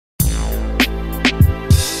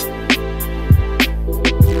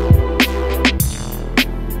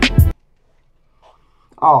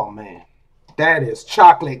Oh, man. That is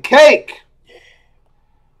chocolate cake.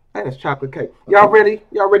 That is chocolate cake. Y'all ready?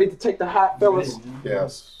 Y'all ready to take the hot, fellas?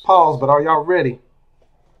 Yes. Pause, but are y'all ready?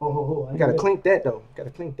 Oh, You gotta clink that, though. Gotta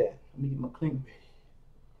clink that. Let me get my clink ready.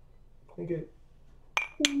 Clink it.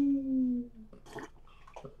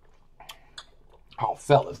 Oh,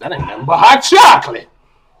 fellas, that ain't nothing but hot chocolate.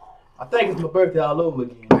 I think it's my birthday all over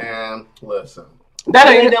again. Man, listen. That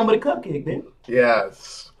ain't nothing but a cupcake, man.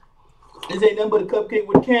 Yes. This ain't nothing but a cupcake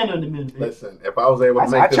with a candle in the middle. Listen, if I was able to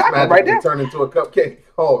That's make hot this chocolate right magically there. turn into a cupcake,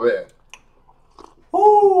 oh man.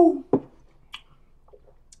 Ooh.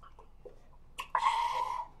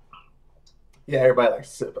 Yeah, everybody likes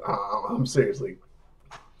to sip it. I'm seriously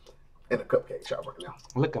in a cupcake shop right now.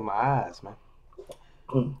 Look at my eyes, man.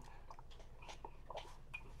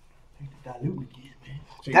 Dilute again, man.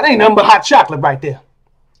 Jeez. That ain't nothing but hot chocolate right there.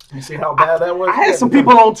 You see how bad that was? I had some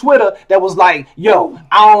people on Twitter that was like, yo,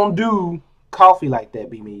 I don't do coffee like that,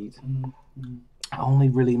 B-Meads. I only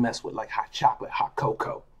really mess with like hot chocolate, hot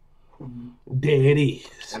cocoa. There it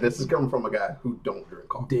is. And this is coming from a guy who don't drink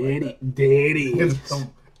coffee. There like it is. This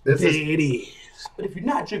There is it is. But if you're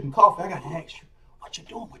not drinking coffee, I gotta ask you, what you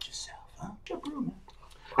doing with yourself, huh? What you doing, man?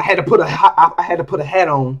 I had to put a hat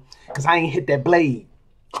on because I ain't hit that blade.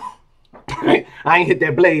 I ain't hit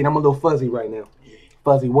that blade. I'm a little fuzzy right now.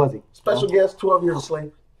 Fuzzy wuzzy. special guest, 12 years a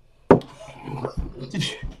slave.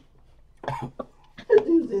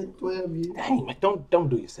 You said 12 years. Dang, man, don't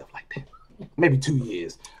do yourself like that. Maybe 2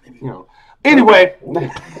 years. You know. Anyway,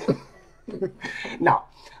 no.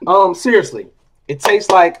 Seriously, it tastes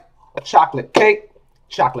like a chocolate cake,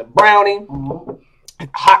 chocolate brownie,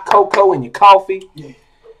 hot cocoa in your coffee. Yeah.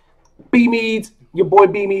 B-Meads, your boy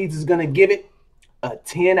B-Meads is gonna give it a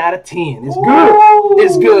 10 out of 10. It's good.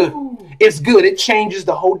 It's good. It's good. It changes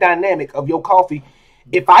the whole dynamic of your coffee.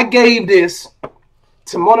 If I gave this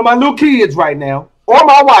to one of my little kids right now, or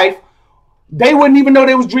my wife, they wouldn't even know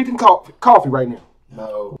they was drinking coffee right now.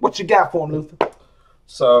 No. What you got for them, Luther?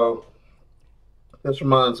 So, this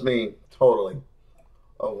reminds me totally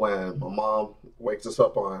of when my mom wakes us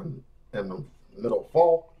up in the middle of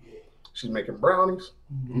fall. She's making brownies.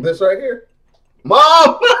 This right here.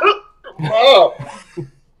 Mom! Mom!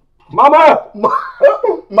 Mama!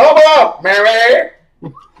 Mama! Mary!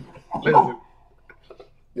 Listen.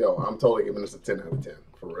 Yo, I'm totally giving this a 10 out of 10.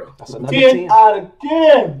 For real. That's another 10 10. out of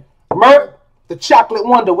 10. Merc, the chocolate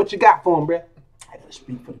wonder, what you got for him, bruh? I gotta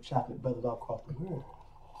speak for the chocolate brothers all across the world.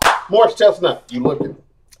 Morris Chestnut, you looking.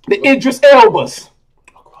 The Idris Elbas.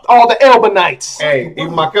 All the Elbanites. Hey,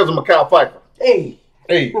 even my cousin Mikhail Pfeiffer. Hey.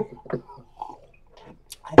 Hey.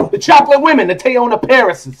 The chocolate women, the Tayona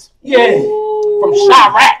Parises. Yeah. From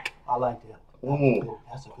Chirac. I like that.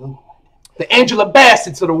 That's a good one. The Angela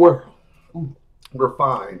Bassett's of the world.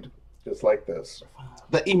 Refined. Just like this.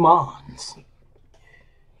 The Imans.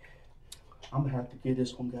 I'm gonna have to give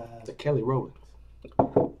this one, guys. The Kelly Rowlands.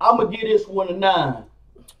 I'm gonna give this one a 9.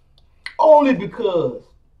 Only because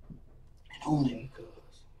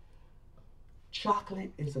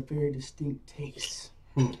chocolate is a very distinct taste.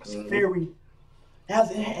 It's very, it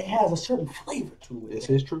has a certain flavor to it. This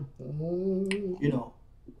is true. You know,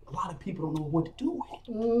 a lot of people don't know what to do with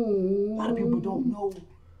it. A lot of people don't know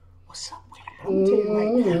what's up with it. But I'm gonna tell you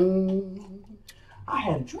right now, I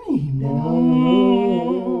had a dream that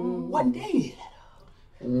one day,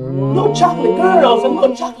 little chocolate girls and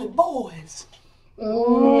little chocolate boys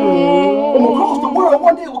from across the world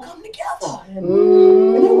one day will come together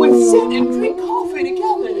and they would sit and drink coffee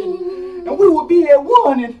together and we would be at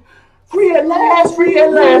one and free at last,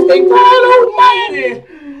 they cried almighty.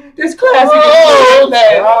 This classic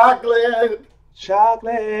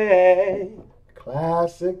chocolate.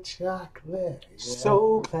 Classic chocolate. Yeah.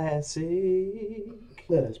 So classic.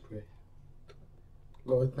 Let us pray.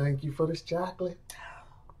 Lord, thank you for this chocolate.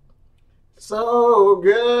 So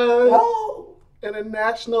good. Oh. And a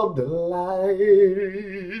national delight.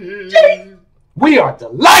 We are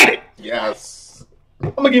delighted. Yes.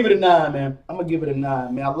 I'm gonna give it a 9, man. I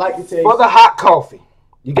like the taste. For the hot coffee.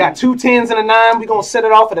 You got 2 10s and a 9. We're going to set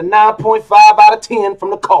it off at a 9.5 out of 10 from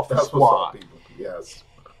the Coffee That's Squad. what's up, people. Yes.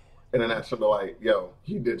 International delight. Yo,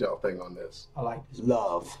 you did y'all thing on this. I like this.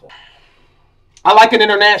 Love. I like it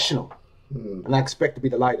international. And I expect to be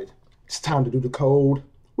delighted. It's time to do the code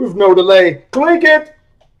with no delay. Clink it.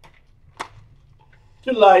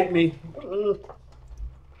 Delight me.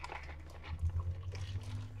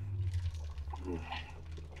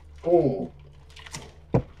 Ooh.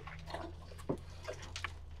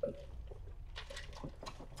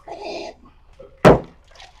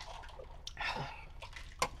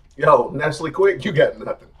 Yo, Nestle Quick, you got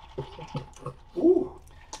nothing. Ooh.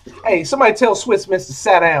 Hey, somebody tell Swiss Miss to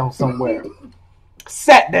sit down somewhere.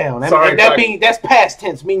 sat down. Sorry, That's past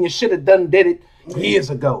tense, meaning you should have did it years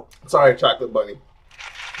ago. Sorry, Chocolate Bunny.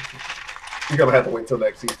 You're gonna have to wait till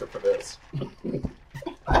next Easter for this.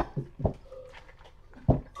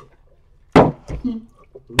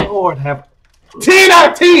 Lord have 10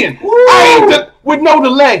 out of 10. I ain't with no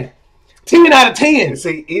delay. 10 out of 10.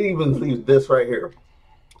 See, it even leaves this right here.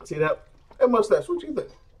 See that? That mustache. What you think?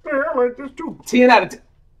 Yeah, I like this too. 10 out of 10.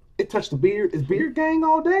 It touched the beard. Is beard gang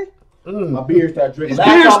all day? My beard started drinking. His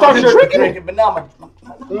beard started drinking? but now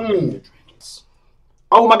my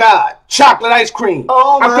Oh my God. Chocolate ice cream.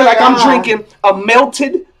 Oh I feel like God. I'm drinking a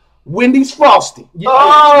melted Wendy's Frosty. Yeah.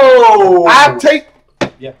 Oh! I take.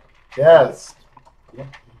 Yeah. Yes. Yeah.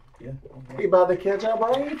 Yeah. He about to catch up,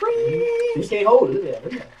 right? He can't hold it.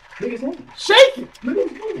 Look at that. Look at his hand. Shake it. Look at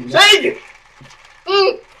his hand. Shake it.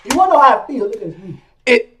 You want to know how I feel? Look at his hand.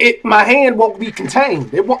 My hand won't be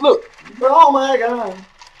contained. It won't look. Oh my God.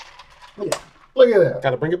 Look at that. Look at that.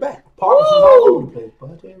 Gotta bring it back. Parkinson's all over the place.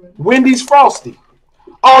 But I tell you right now. Wendy's Frosty.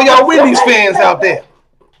 All y'all Wendy's fans out there.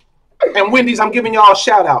 And Wendy's, I'm giving y'all a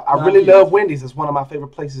shout out. I really love Wendy's. It's one of my favorite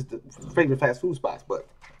places, favorite fast food spots. But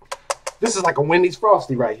this is like a Wendy's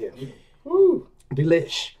Frosty right here. Woo.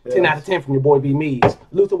 Delish. Yes. 10 out of 10 from your boy B Meads.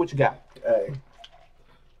 Luther, what you got? Hey,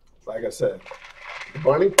 like I said, the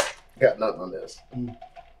bunny got nothing on this.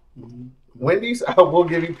 Wendy's, I will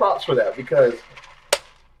give you props for that because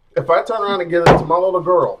if I turn around and give it to my little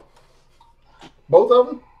girl, both of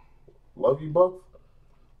them, love you both,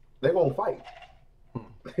 they're going to fight.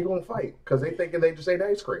 They're going to fight because they thinking they just ate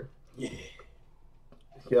ice cream. Yeah.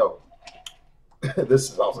 Yo,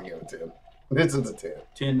 this is also giving 10. This is a 10.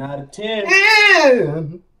 10 out of 10.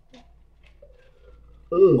 And,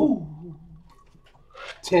 Ooh.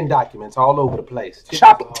 10 documents all over the place. 10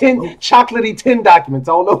 chocolatey 10 documents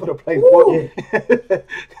all over the place.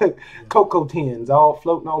 Cocoa tins all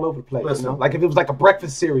floating all over the place. Listen. You know? Like if it was like a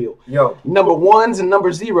breakfast cereal. yo, Number ones and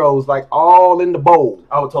number zeros like all in the bowl.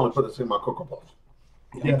 I would totally put this in my Cocoa Puffs.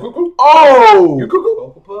 Yeah. Cuckoo? Oh! You cuckoo?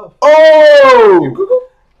 Cocoa Puff. You Oh! cuckoo?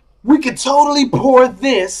 We could totally pour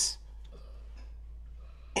this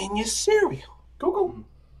in your cereal. Cuckoo?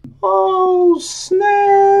 Oh, snap!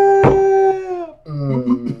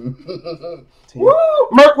 Mm. Woo!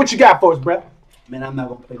 Merc, what you got for us, bruh? Man, I'm not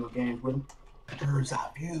going to play no games with him. Bird's eye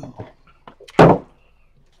view.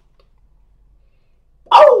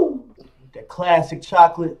 Oh! That classic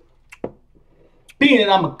chocolate. Being that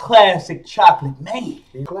I'm a classic chocolate man.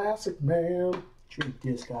 Classic, man. Drink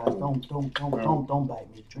this, guys. Don't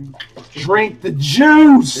bite me. Drink this. Drink the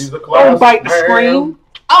juice. He's a Don't classic bite the man. screen.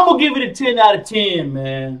 I'm going to give it a 10 out of 10,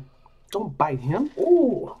 man. Don't bite him.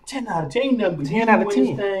 Ooh, 10 out of 10. Ain't nothing but 10 out of you 10.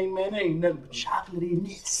 in this thing, man. Ain't nothing but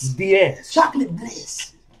chocolatiness. DS. Chocolate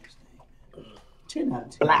bliss. 10 out of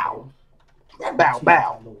 10. Blow. Bow,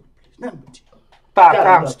 bow. Nothing but 10. 5 Gotta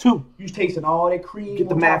times love it. 2. You tasting all that cream. Get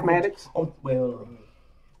the on top of it. mathematics. Oh, well,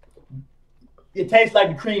 it tastes like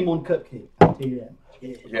the cream on the cupcake. I'll tell you that.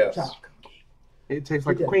 Yeah, Yes. chocolate cupcake. It tastes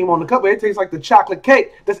like the cream on the cup. It tastes like the chocolate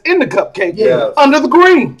cake that's in the cupcake. Yes. Under the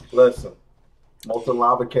green. Listen. Molten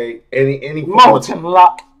lava cake. Any Molten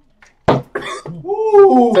lock.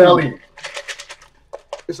 Ooh. Tell you.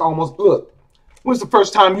 It's almost, look. When's the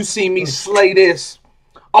first time you see me slay this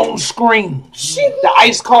on screen? The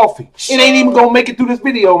iced coffee. It ain't even gonna make it through this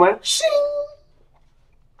video, man.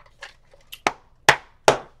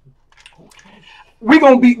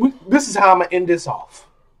 This is how I'm gonna end this off.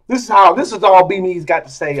 This is all B-Me's got to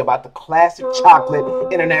say about the classic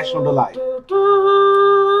chocolate international delight.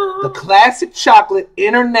 The classic chocolate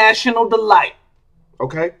international delight,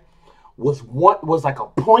 okay, was like a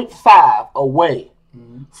 0.5 away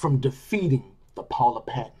from defeating the Paula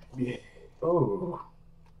Patton. Yeah. Oh.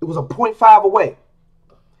 It was a 0.5 away.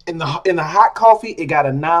 In the hot coffee, it got a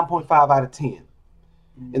 9.5 out of 10.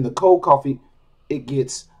 In the cold coffee, it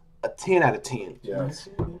gets a 10 out of 10. Yes.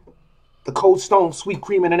 The Cold Stone Sweet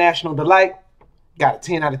Cream International Delight got a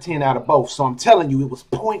 10 out of 10 out of both. So I'm telling you, it was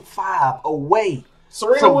 0.5 away.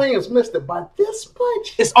 Serena Williams missed it by this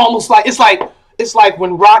much. It's almost like it's like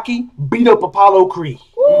when Rocky beat up Apollo Creed.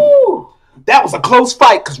 Woo! That was a close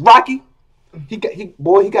fight because Rocky, he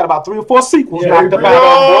got about 3 or 4 sequels knocked out of him,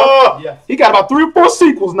 bro. Yeah. He got about 3 or 4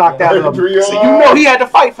 sequels knocked out of him. So you know he had to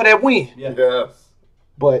fight for that win. Yeah. Yes.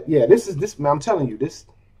 But yeah, this man, I'm telling you, this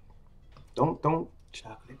don't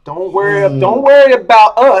Chocolate. worry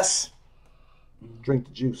about us. Drink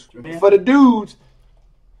the juice. Yeah. For the dudes,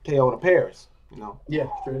 Tayona Paris, you know. Yeah,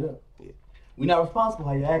 straight up. Yeah. We're not responsible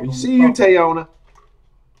how you act. We see you, Tayona.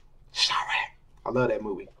 Sorry. I love that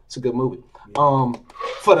movie. It's a good movie.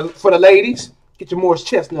 For the ladies, get your Morris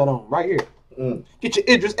Chestnut on right here. Get your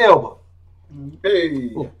Idris Elba.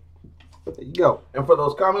 Hey. Yeah. There you go. And for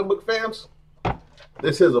those comic book fans,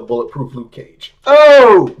 this is a bulletproof Luke Cage.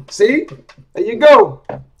 Oh, see? There you go.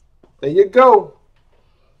 There you go.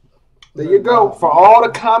 There you go. For all the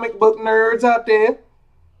comic book nerds out there,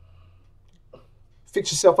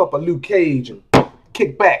 fix yourself up a Luke Cage and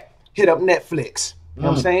kick back. Hit up Netflix. You know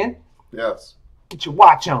what I'm saying? Yes. Get your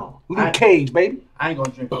watch on. Luke Cage, baby. I ain't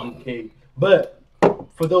gonna drink Luke Cage. But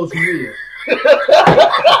for those who will.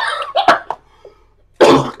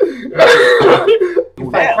 You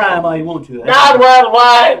fight crime all you want to. God,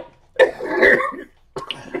 why?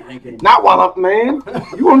 Not while I'm, man.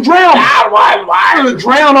 You gonna drown. Why? You gonna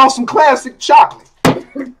drown off some classic chocolate.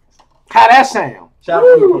 How that sound? Shout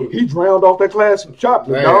out to Luke Cage. He drowned off that classic chocolate,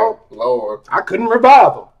 Man, dog. Lord. I couldn't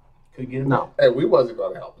revive him. Could get him. No. Hey, we wasn't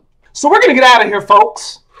going to help him. So we're gonna get out of here,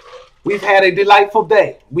 folks. We've had a delightful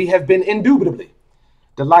day. We have been indubitably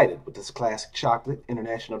delighted with this classic chocolate,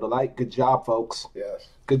 international delight. Good job, folks. Yes.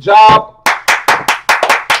 Good job.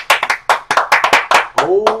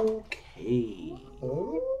 Okay.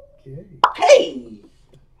 Hey!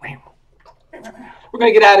 We're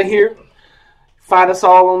going to get out of here. Find us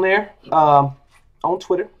all on there, on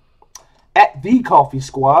Twitter, at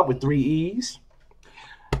theCoffeeeSquad with 3 E's.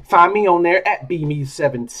 Find me on there at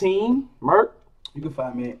BMeads17. Merk. You can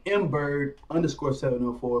find me at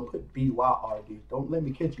mbird_704. Put BYRD. Don't let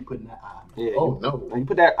me catch you putting that I. Yeah, Oh, no. You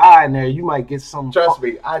put that eye in there, you might get some Trust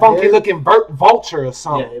me, I funky did. looking vulture or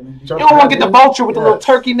something. Yeah, man. You don't want to get the vulture with the little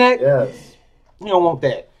turkey neck. Yes. You don't want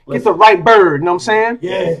that. Get Listen. the right bird, you know what I'm saying?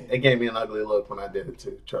 Yeah. It gave me an ugly look when I did it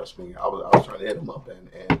too. Trust me. I was trying to hit him up and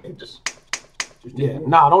it just Yeah.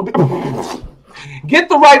 Nah, don't do Get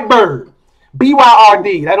the right bird.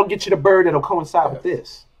 BYRD. That'll get you the bird that'll coincide with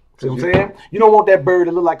this. See what I'm saying? You don't want that bird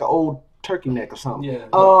to look like an old turkey neck or something. Yeah.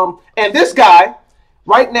 And this guy,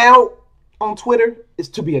 right now on Twitter, is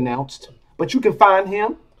to be announced. But you can find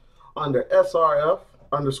him under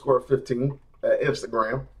SRF_15 at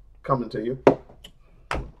Instagram coming to you.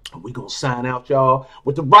 We're going to sign out, y'all,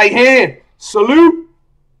 with the right hand. Salute.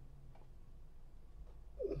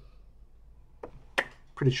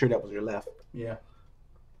 Pretty sure that was your left. Yeah.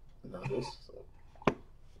 No, this.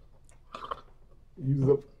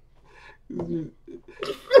 I feel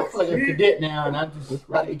like a cadet now, and I just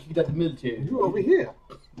kicked out the military. You over here.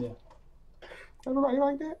 Yeah. Everybody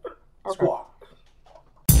like that? Okay. Squad.